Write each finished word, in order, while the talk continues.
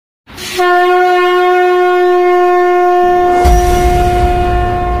You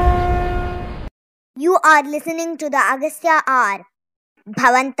are listening to the Agastya R.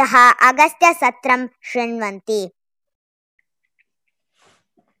 Bhavantaha Agastya Satram Shrinvanti.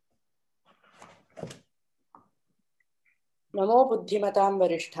 नमो बुद्धिमतां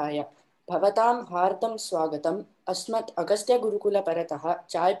वरिष्ठाय भवतां हार्दं स्वागतम् अस्मत् अगस्त्य गुरुकुल परतः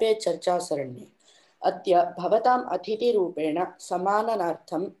चाय पे चर्चा सरण्ये। अद्य भवताम् अतिथिरूपेण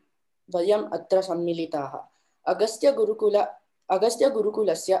समाननार्थं वयम् अत्र सम्मिलिताः। अगस्त्य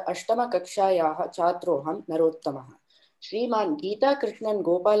गुरुकुलस्य अष्टमकक्षायाः छात्रोऽहं नरोत्तमः। श्रीमान् गीताकृष्णन्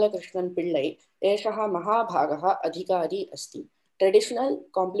गोपालकृष्णन् पिळ्ळै एषः महाभागः अधिकारी अस्ति। ट्रेडिशनल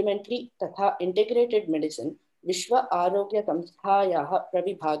कॉम्प्लिमेंटरी तथा इंटीग्रेटेड मेडिसिन विश्व आरोग्य संस्थायाः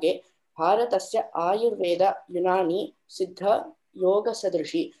प्रविभागे भारतस्य आयुर्वेद यूनानी सिद्ध योग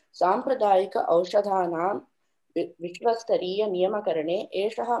सदृशी सांप्रदायिक औषधानां विश्वस्तरीय नियमकरणे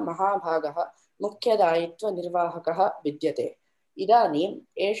एषः महाभागः मुख्यदायित्वनिर्वाहकः विद्यते। इदानीम्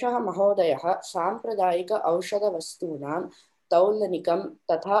एषः महोदयः सांप्रदायिक औषधवस्तूनां तौलनिकं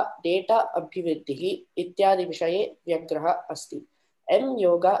तथा डेटा अभिवृद्धिः इत्यादि विषये व्यग्रः अस्ति। एम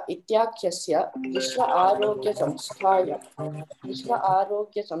योगा इत्याख्यस्य विश्व आरोग्य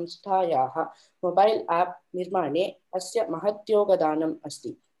संस्थायाः मोबाइल ऐप निर्माणे अस्य महत्योगदानम्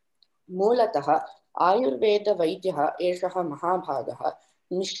अस्ति। मूलतः आयुर्वेद वैद्यः एषः महाभागः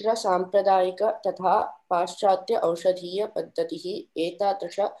मिश्र सांप्रदायिक तथा पाश्चात्य औषधीय पद्धतिः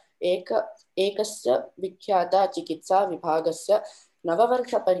एतादृश एकस्य विख्याता चिकित्सा विभागस्य 9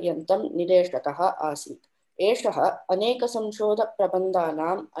 वर्षपर्यन्तं निदेशकः आसीत्। एषः अनेक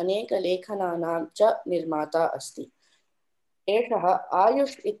संशोधप्रबन्धानाम् अनेक लेखनानां च निर्माता अस्ति। एषः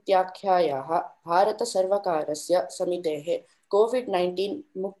आयुष इत्याख्यायाः भारतसर्वकारस्य समितेः कोविड-19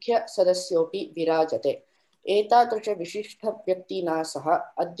 मुख्य सदस्योऽपि विराजते। एतादृश विशिष्टव्यक्तिना सह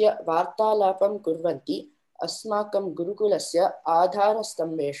अद्य वार्तालापं कुर्वन्ति अस्माकं गुरुकुलस्य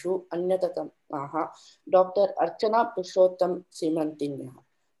आधारस्तम्भेषु अन्यतमाः डॉक्टर अर्चना पुरुषोत्तम सीमन्तिन्यः।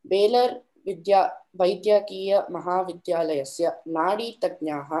 बेलर वैद्यकीय महाविद्यालयस्य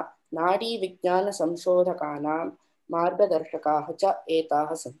नाडीतज्ञाः नाडीविज्ञानसंशोधकानां मार्गदर्शकाः च एताः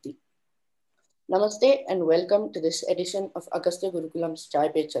सन्ति। Namaste and welcome to this edition of Agastya Gurukulam's Chai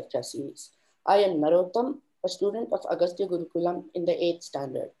Pe Charcha series. I am Narottam, a student of Agastya Gurukulam in the 8th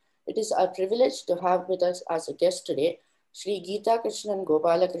standard. It is our privilege to have with us as a guest today Shri Geetakrishnan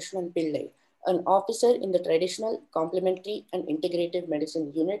Gopalakrishnan Pillai, an officer in the Traditional, Complementary and Integrative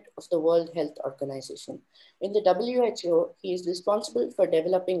Medicine Unit of the World Health Organization. In the WHO, he is responsible for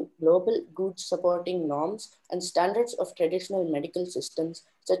developing global goods supporting norms and standards of traditional medical systems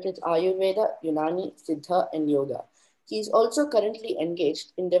such as Ayurveda, Unani, Siddha, and Yoga. He is also currently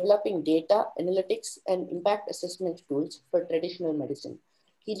engaged in developing data, analytics, and impact assessment tools for traditional medicine.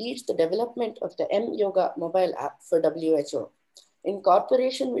 He leads the development of the M-Yoga mobile app for WHO. In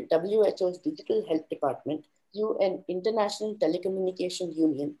cooperation with WHO's Digital Health Department, UN International Telecommunication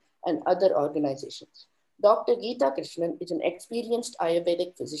Union, and other organizations. Dr. Geetakrishnan is an experienced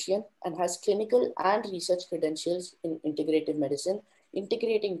Ayurvedic physician and has clinical and research credentials in integrative medicine,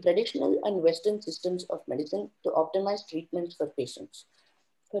 integrating traditional and Western systems of medicine to optimize treatments for patients.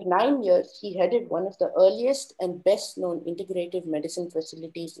 For 9 years, he headed one of the earliest and best known integrative medicine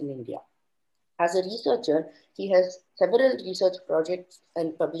facilities in India. As a researcher, he has several research projects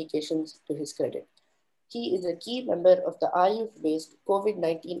and publications to his credit. He is a key member of the Ayush-based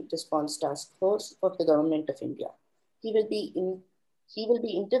COVID-19 response task force of the Government of India. He will be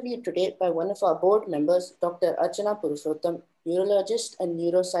interviewed today by one of our board members, Dr. Archana Purushottam, urologist and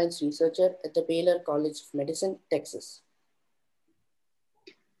neuroscience researcher at the Baylor College of Medicine, Texas.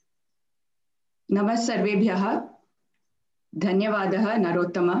 नमस्सर्वेभ्यः धन्यवादः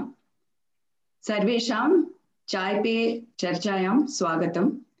नरोत्तम सर्वेषां चाय पे चर्चायां स्वागतम्.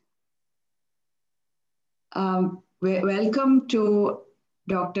 Welcome to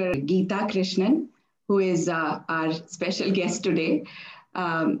Dr. Geetakrishnan, who is our special guest today.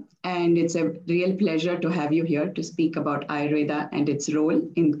 And it's a real pleasure to have you here to speak about Ayurveda and its role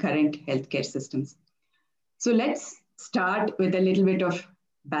in current healthcare systems. So let's start with a little bit of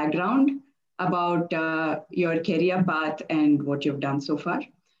background about your career path and what you've done so far.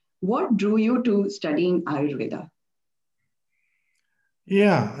 What drew you to studying Ayurveda?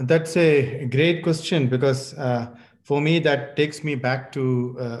 Yeah, that's a great question because for me that takes me back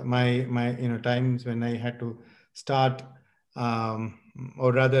to my times when I had to start,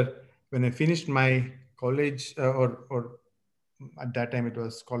 or rather when I finished my college, or at that time it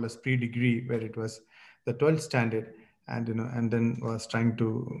was called as pre-degree, where it was the 12th standard, and then was trying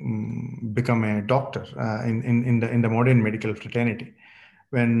to become a doctor in the modern medical fraternity.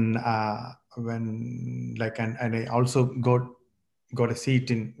 when like, and I also got a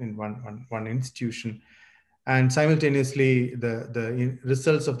seat in one institution, and simultaneously the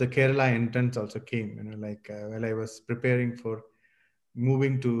results of the Kerala entrance also came. Like while I was preparing for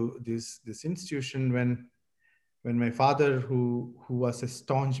moving to this institution, when my father, who was a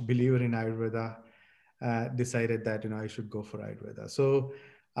staunch believer in Ayurveda, decided that I should go for Ayurveda. So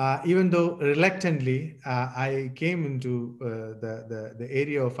even though reluctantly, I came into the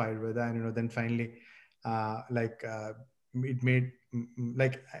area of Ayurveda, and then finally, it made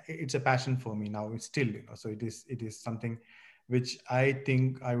like it's a passion for me now. It's still, so it is something which I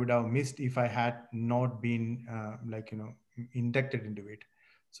think I would have missed if I had not been inducted into it.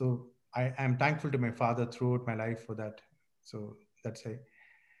 So I am thankful to my father throughout my life for that. So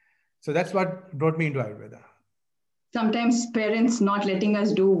that's what brought me into Ayurveda. Sometimes parents not letting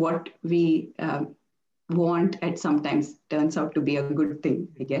us do what we want at sometimes turns out to be a good thing,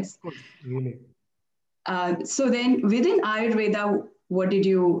 I guess. Of course, really. So then within Ayurveda, what did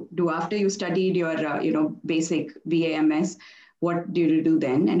you do after you studied your basic BAMS? What did you do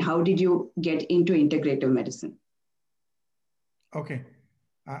then, and how did you get into integrative medicine? Okay.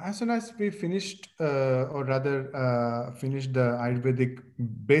 As soon as we finished, finished the Ayurvedic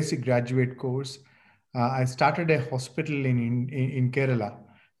basic graduate course, I started a hospital in Kerala,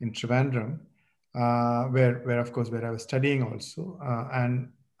 in Trivandrum, where of course where I was studying also. And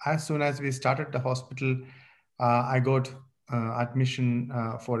as soon as we started the hospital, I got admission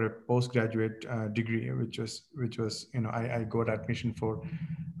for a postgraduate degree, which was I got admission for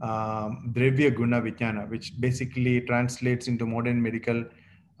Dravya Guna Vijnana, which basically translates into modern medical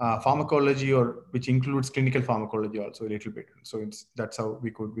pharmacology, or which includes clinical pharmacology also a little bit. So that's how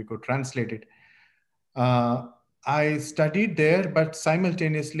we could translate it. I studied there, but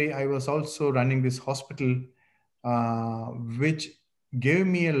simultaneously I was also running this hospital, which gave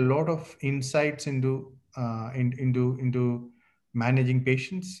me a lot of insights into managing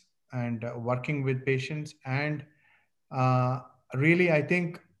patients and working with patients. And really, I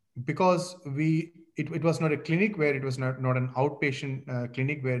think because it was not a clinic where it was not an outpatient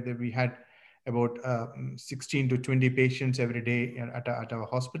clinic where we had about 16 to 20 patients every day at our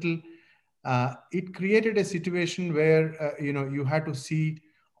hospital. It created a situation where you had to see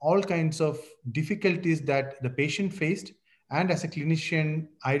all kinds of difficulties that the patient faced, and as a clinician,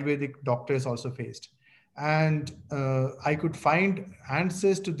 Ayurvedic doctors also faced. And I could find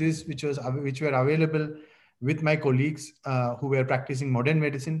answers to this, which were available with my colleagues who were practicing modern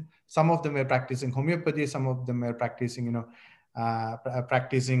medicine. Some of them were practicing homeopathy. Some of them were practicing,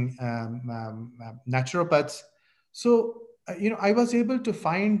 naturopaths. So, I was able to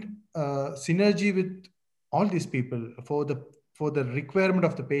find synergy with all these people for the requirement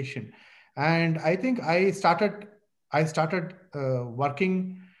of the patient. And I think I started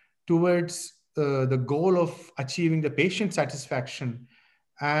working towards the goal of achieving the patient satisfaction,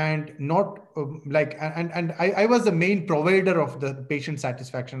 and not and I was the main provider of the patient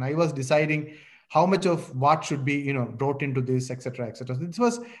satisfaction. I was deciding how much of what should be brought into this, etc., etc. So this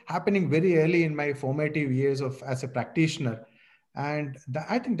was happening very early in my formative years as a practitioner. And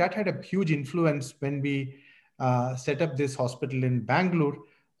I think that had a huge influence when we set up this hospital in Bangalore,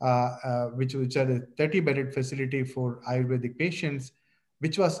 which are a 30-bedded facility for Ayurvedic patients,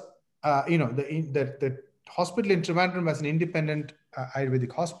 which was the hospital in Trivandrum was an independent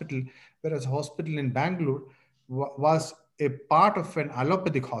Ayurvedic hospital, whereas hospital in Bangalore was a part of an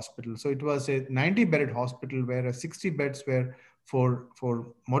allopathic hospital. So it was a 90-bedded hospital where 60 beds were for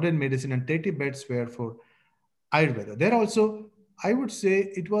modern medicine and 30 beds were for Ayurveda. There also, I would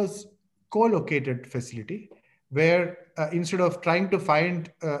say it was co-located facility where instead of trying to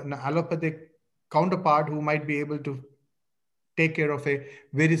find an allopathic counterpart who might be able to take care of a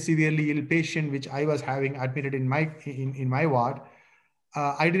very severely ill patient, which I was having admitted in my ward,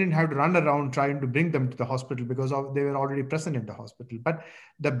 I didn't have to run around trying to bring them to the hospital because they were already present in the hospital. But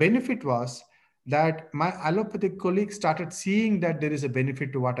the benefit was that my allopathic colleagues started seeing that there is a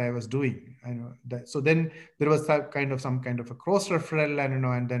benefit to what I was doing. So then there was some kind of a cross referral,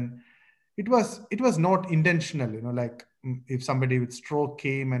 and then it was not intentional. Like if somebody with stroke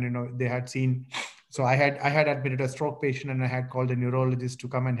came and they had seen. So I had admitted a stroke patient, and I had called a neurologist to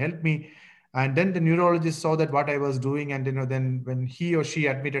come and help me. And then the neurologist saw that what I was doing, and then when he or she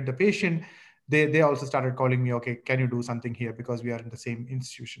admitted the patient, they also started calling me, okay, can you do something here, because we are in the same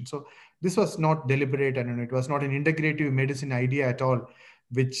institution. So this was not deliberate, and it was not an integrative medicine idea at all,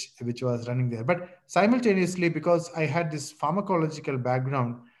 which was running there. But simultaneously, because I had this pharmacology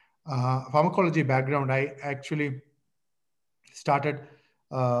background, I actually started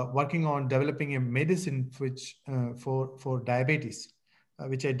working on developing a medicine which for diabetes.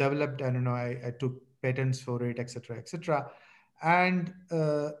 which I developed, and I took patents for it, etc., etc. And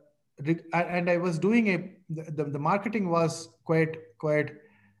and I was doing the marketing was quite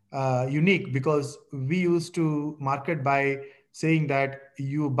unique, because we used to market by saying that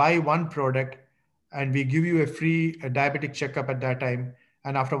you buy one product and we give you a free diabetic checkup at that time,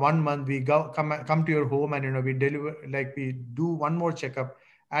 and after 1 month we come to your home, and we deliver, like we do one more checkup,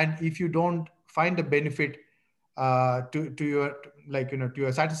 and if you don't find the benefit to your, like, to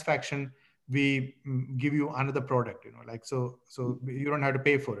your satisfaction, we give you another product, like, so you don't have to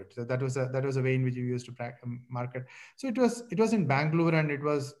pay for it. So that was a way in which you used to market. So it was in Bangalore, and it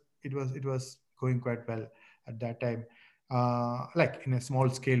was going quite well at that time, like in a small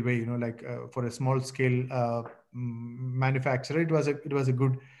scale way, like for a small scale manufacturer, it was a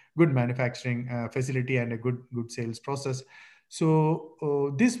good manufacturing facility and a good sales process.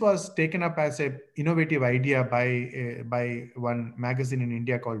 So this was taken up as a innovative idea by one magazine in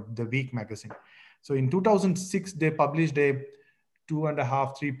India called The Week magazine. So in 2006, they published a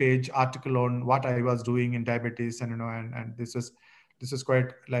 2.5-3 page article on what I was doing in diabetes, and this was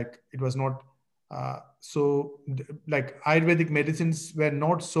quite, like, it was not so, like, Ayurvedic medicines were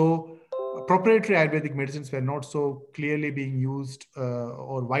not so, proprietary Ayurvedic medicines were not so clearly being used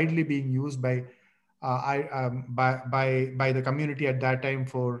or widely being used by the community at that time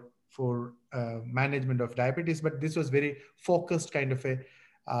for management of diabetes. But this was very focused kind of a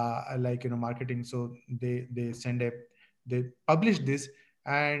like, marketing. So they published this,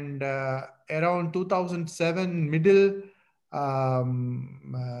 and around 2007 middle, Dr.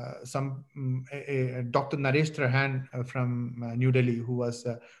 Naresh Trahan from New Delhi, who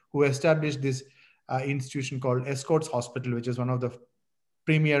established this institution called Escorts Hospital, which is one of the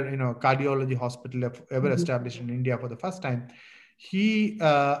premier cardiology hospital ever established in India for the first time.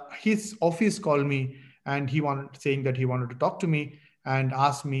 His office called me, and saying that he wanted to talk to me, and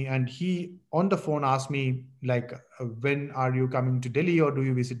asked me, and he on the phone asked me, like, when are you coming to Delhi, or do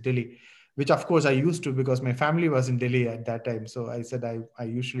you visit Delhi? Which of course I used to, because my family was in Delhi at that time. So I said I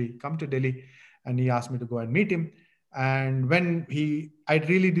usually come to Delhi, and he asked me to go and meet him. And when I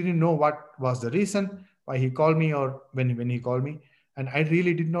really didn't know what was the reason why he called me, or when he called me. And I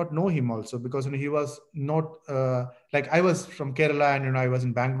really did not know him also, because he was not like, I was from Kerala, and I was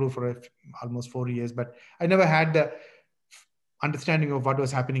in Bangalore for almost 4 years, but I never had the understanding of what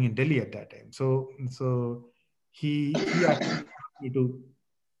was happening in Delhi at that time. So he asked me to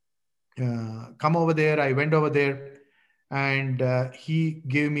come over there. I went over there, and he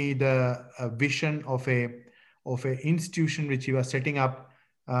gave me the vision of a institution which he was setting up,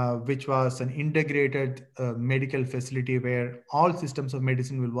 which was an integrated medical facility where all systems of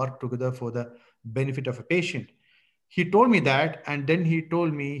medicine will work together for the benefit of a patient. He told me that, and then he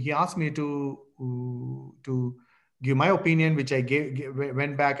asked me to give my opinion, which I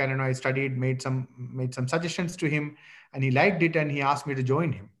went back, and I studied, made some suggestions to him, and he liked it, and he asked me to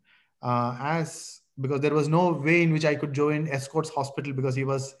join him because there was no way in which I could join Escorts Hospital, because he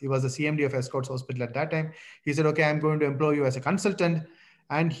was the CMD of Escorts Hospital at that time. He said, okay, I'm going to employ you as a consultant.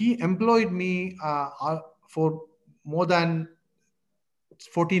 And he employed me for more than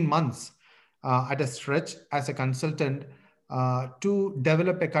 14 months at a stretch as a consultant to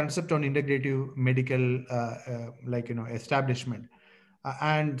develop a concept on integrative medical establishment.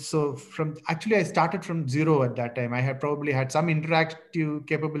 And so I started from zero at that time. I had probably had some interactive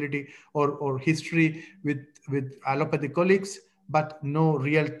capability or history with allopathic colleagues, but no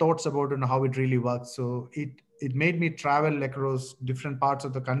real thoughts about how it really works. So it made me travel across different parts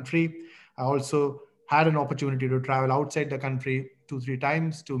of the country. I also had an opportunity to travel outside the country 2-3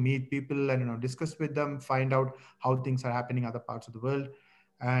 times to meet people and discuss with them, find out how things are happening in other parts of the world.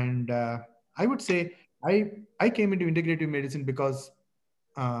 And I would say I came into integrative medicine because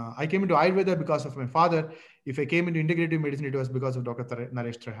I came into Ayurveda because of my father. If I came into integrative medicine, it was because of Dr.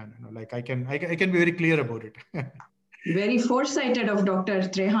 Naresh Trehan. Like I can be very clear about it. Very foresighted of Dr.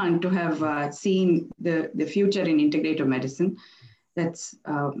 Trehan to have seen the future in integrative medicine. That's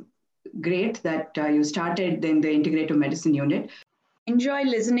great that you started in the integrative medicine unit. Enjoy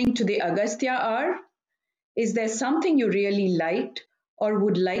listening to the Agastya Hour? Is there something you really liked or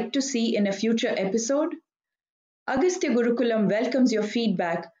would like to see in a future episode? Agastya Gurukulam welcomes your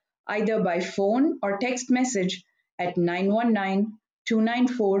feedback either by phone or text message at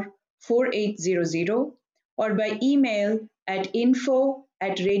 919-294-4800 or by email at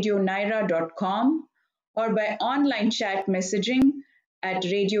info@radionyra.com or by online chat messaging at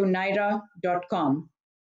radionyra.com.